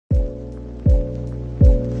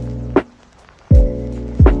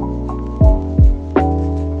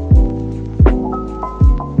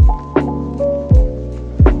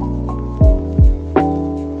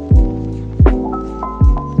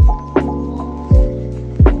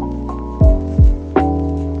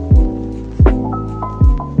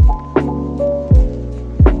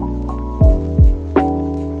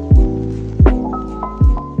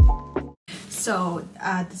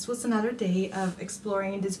this was another day of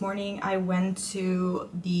exploring. This morning I went to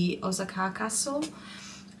the Osaka castle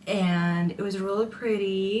and it was really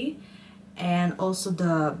pretty, and also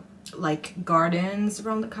the gardens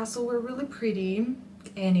around the castle were really pretty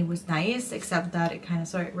and it was nice, except that it kind of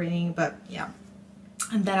started raining, but yeah.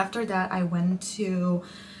 And then after that I went to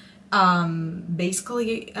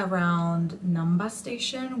basically around Namba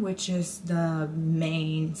station, which is the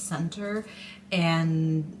main center,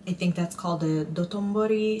 and I think that's called the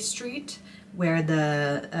Dotonbori street, where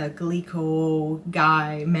the Glico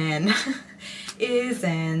guy man is,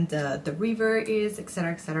 and the river is,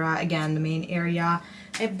 etc, etc. Again, the main area.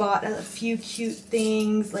 I bought a few cute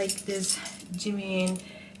things like this Jimin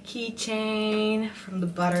keychain from the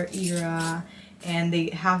butter era, and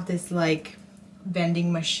they have this like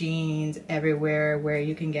vending machines everywhere where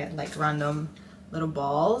you can get like random little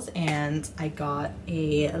balls, and I got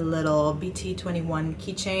a little BT21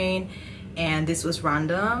 keychain, and this was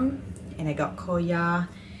random, and I got Koya.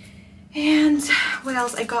 And what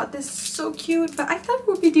else? I got this so cute, but I thought it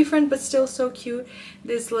would be different, but still so cute.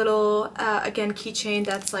 This little again keychain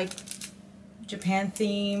that's like Japan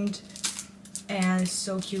themed and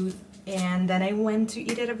so cute. And then I went to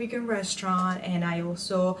eat at a vegan restaurant, and I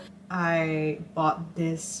bought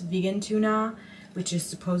this vegan tuna, which is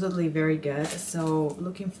supposedly very good, so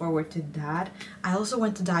looking forward to that. I also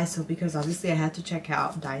went to Daiso because obviously I had to check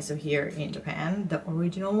out Daiso here in Japan, the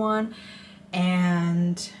original one.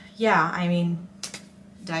 And yeah, I mean,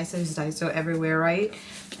 Daiso is Daiso everywhere, right?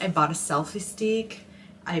 I bought a selfie stick.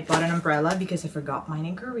 I bought an umbrella because I forgot mine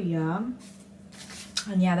in Korea.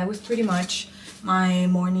 And yeah, that was pretty much my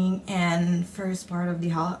morning and first part of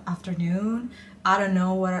the afternoon. I don't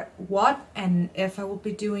know what and if I will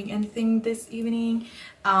be doing anything this evening.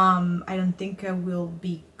 I don't think I will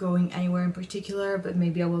be going anywhere in particular, but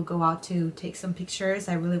maybe I will go out to take some pictures.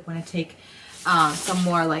 I really want to take some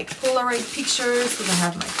more like Polaroid pictures because I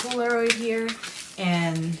have my Polaroid here,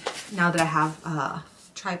 and now that I have a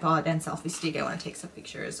tripod and selfie stick, I want to take some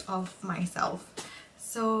pictures of myself.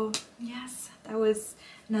 So yes, that was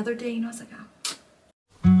another day in Osaka.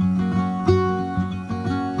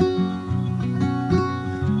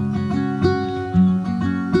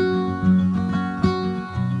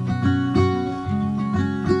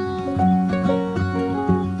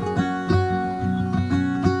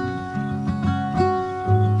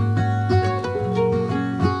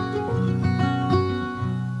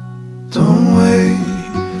 Don't wait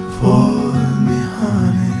for me,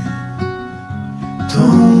 honey.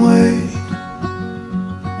 Don't wait,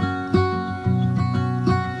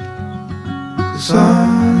 'cause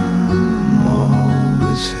I'm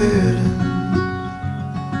always heading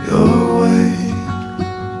your way,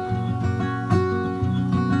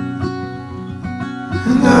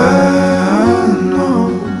 and I know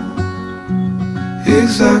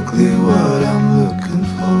exactly what I'm looking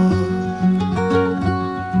for.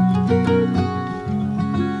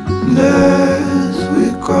 And as we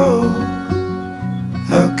go,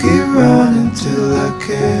 I'll keep running till I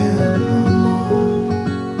can no more.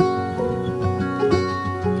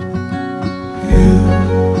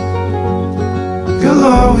 You'll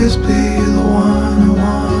always be the one I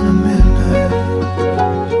want at midnight.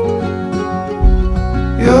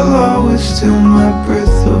 You'll always steal my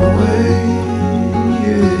breath away,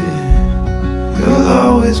 yeah. You'll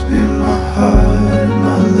always be my heart and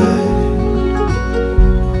my life,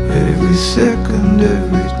 every second,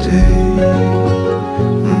 every day.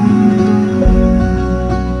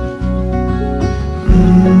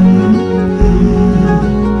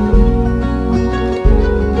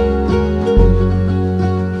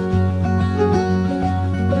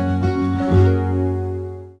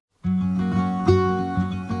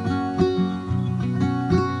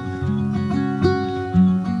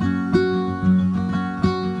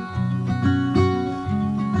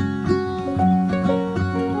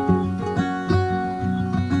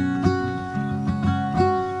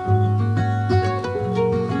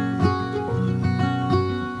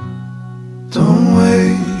 Don't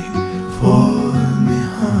wait for me,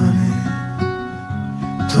 honey.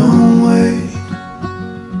 Don't wait,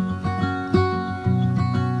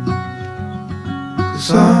 'cause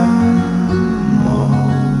I'm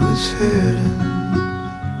always heading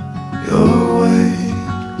your way,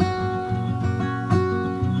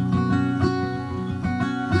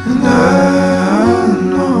 and I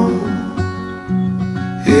know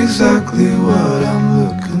exactly what I'm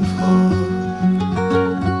looking for.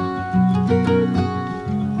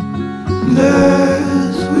 And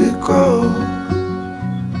as we go,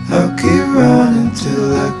 I'll keep running till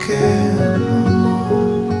I can no more.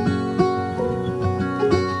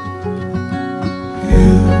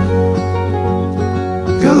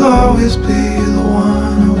 You'll be the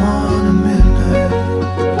one I want at midnight.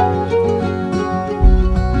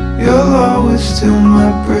 You'll always steal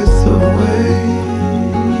my breath away,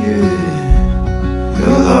 yeah.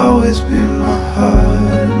 You'll always be my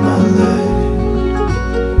heart, my life,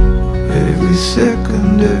 every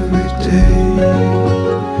second, every day.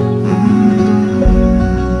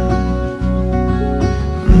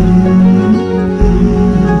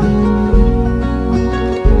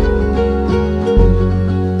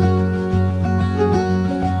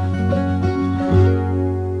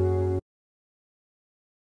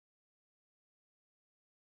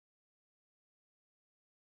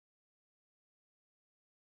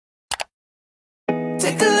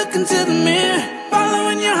 Take a look into the mirror,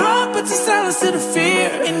 following your heart, but you silence to the fear.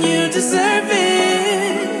 And you deserve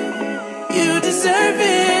it, you deserve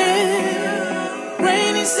it.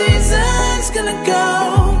 Rainy season's gonna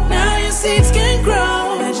go, now your seeds can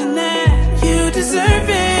grow. Imagine that, you deserve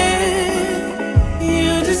it,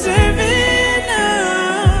 you deserve it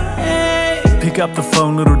now, hey. Pick up the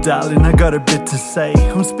phone, little darling, I got a bit to say.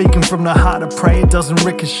 I'm speaking from the heart, I pray it doesn't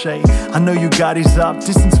ricochet. I know you got his up,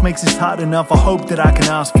 distance makes this hard enough. I hope that I can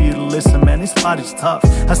ask for you to listen, man, this part is tough.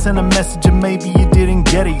 I sent a message and maybe you didn't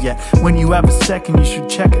get it yet. When you have a second, you should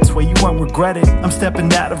check it, swear you won't regret it. I'm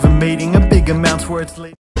stepping out of a meeting, a big amount's where it's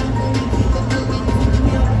leading.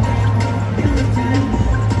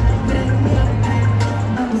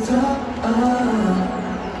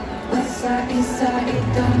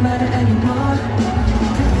 It don't matter anymore.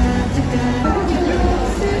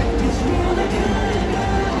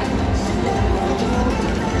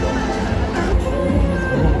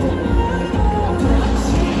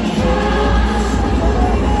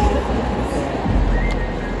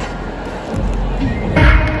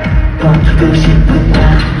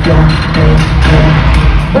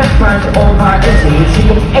 Westfront over easy 지금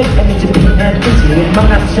AM인지 PM인지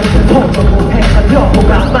망가진 셔츠 통으로 해서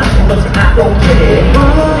뭐가 맞는 건지 I don't care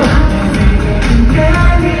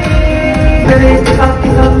There is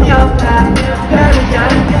something on your mind Very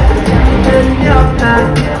young, very young,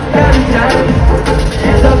 very young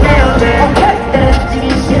It's okay, okay 때려지기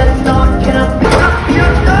싫은 넌 그냥 pick up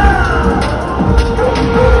your gun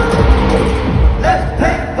Let's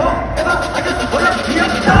play forever I just wanna be a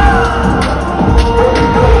star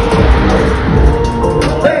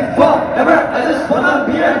I just wanna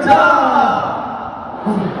be a dog.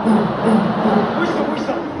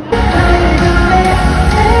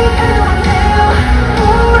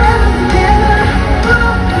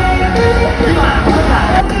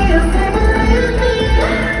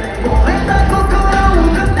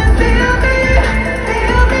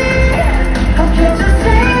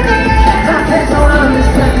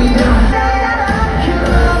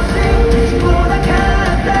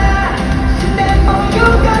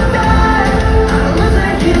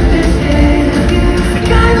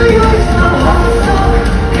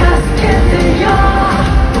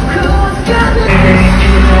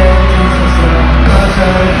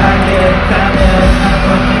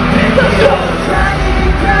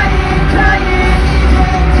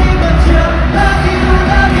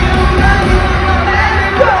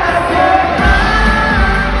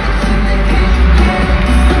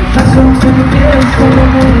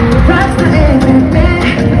 That's the end of it.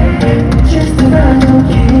 Just about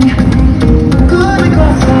okay. Good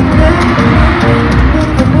because I'm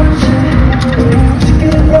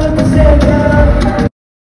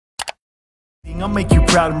I'll make you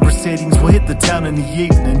proud in proceedings. We'll hit the town in the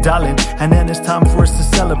evening, darling, and then it's time for us to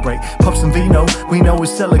celebrate. Pop some vino, we know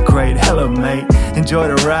it's celebrate. Hello, mate, enjoy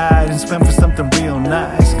the ride and spend for something real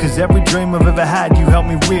nice. Cause every dream I've ever had, you helped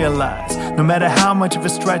me realize. No matter how much of a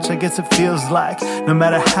stretch I guess it feels like, no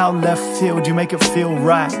matter how left field, you make it feel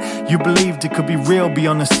right. You believed it could be real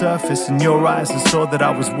beyond the surface. In your eyes I saw that I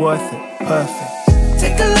was worth it. Perfect.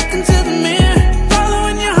 Take a look into the mirror,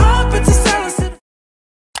 following your heart, but you silence it.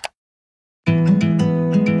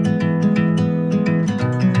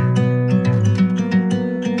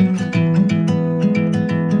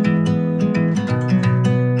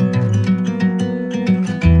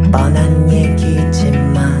 뻔한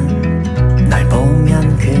얘기지만 널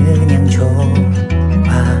보면 그냥 좋아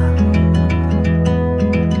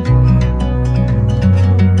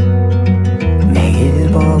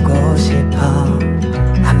매일 보고 싶어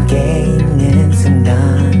함께 있는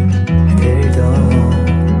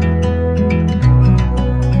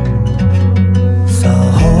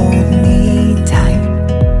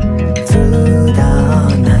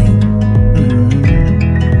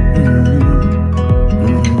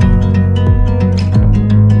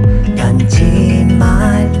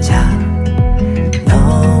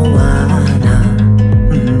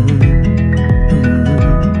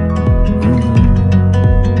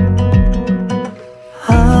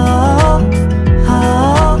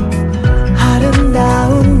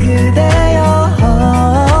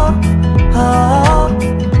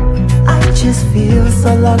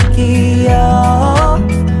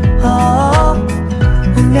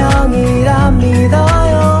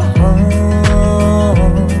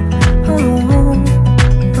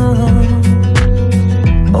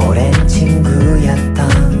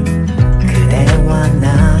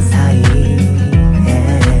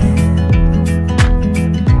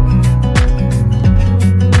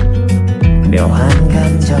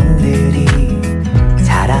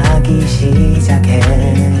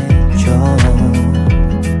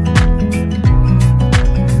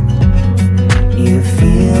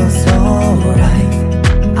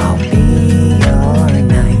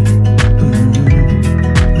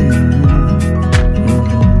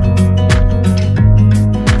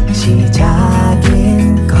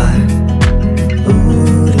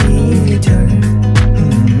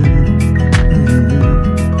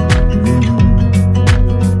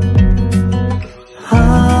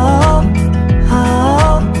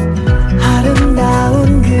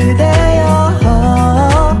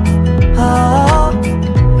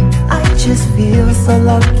so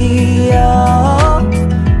lucky.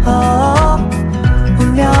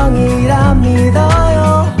 운명이라 믿어요.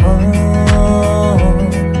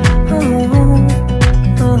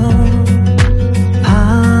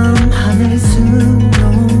 밤하늘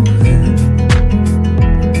수놓은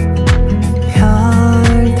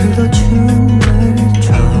별들도 춤을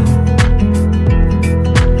춰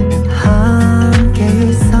함께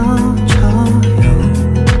있어줘요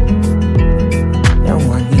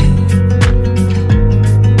영원히.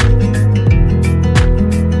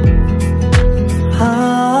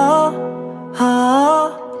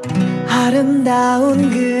 아름다운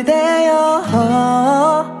그대여.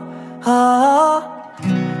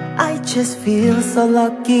 I just feel so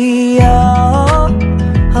lucky.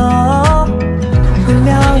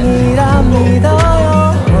 운명이라 믿어요.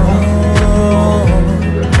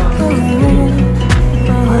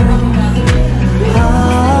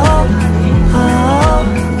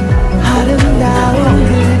 아름다운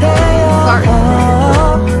그대여.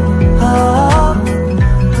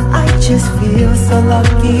 I just feel so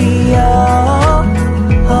lucky.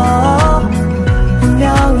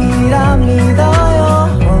 운명이라 믿어요.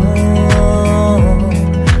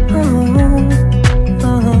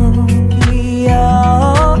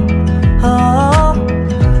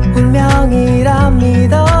 운명이라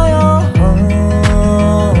믿어요.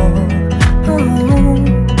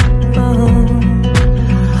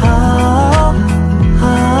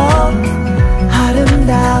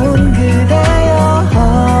 아름다운 그대여.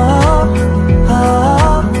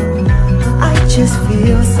 I just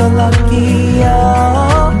feel so lucky.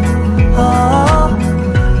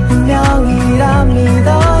 운명이라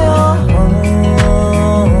믿어요.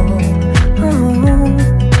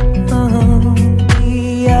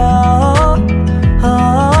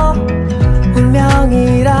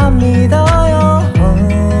 운명이라 믿어요.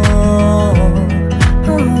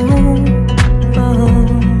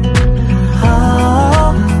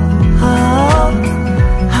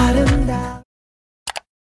 아름다운.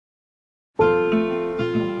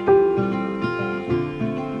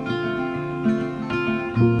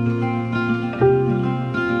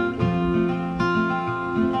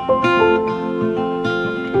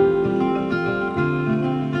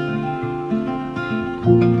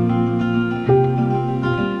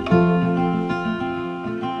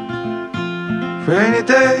 Rainy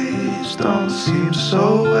days don't seem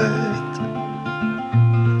so wet.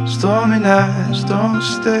 Stormy nights don't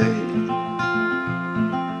stay.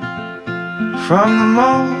 From the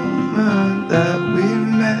moment that we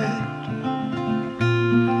met,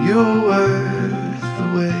 you were worth the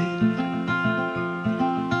wait.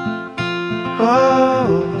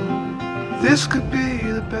 Oh, this could be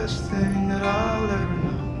the best thing that I'll ever know.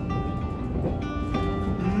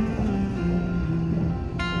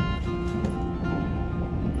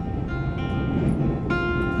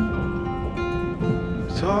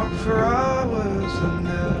 Talk for hours and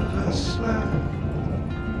never slept.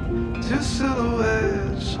 Two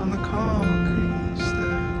silhouettes on the concrete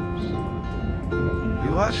steps. We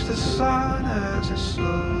watched the sun as it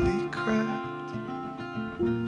slowed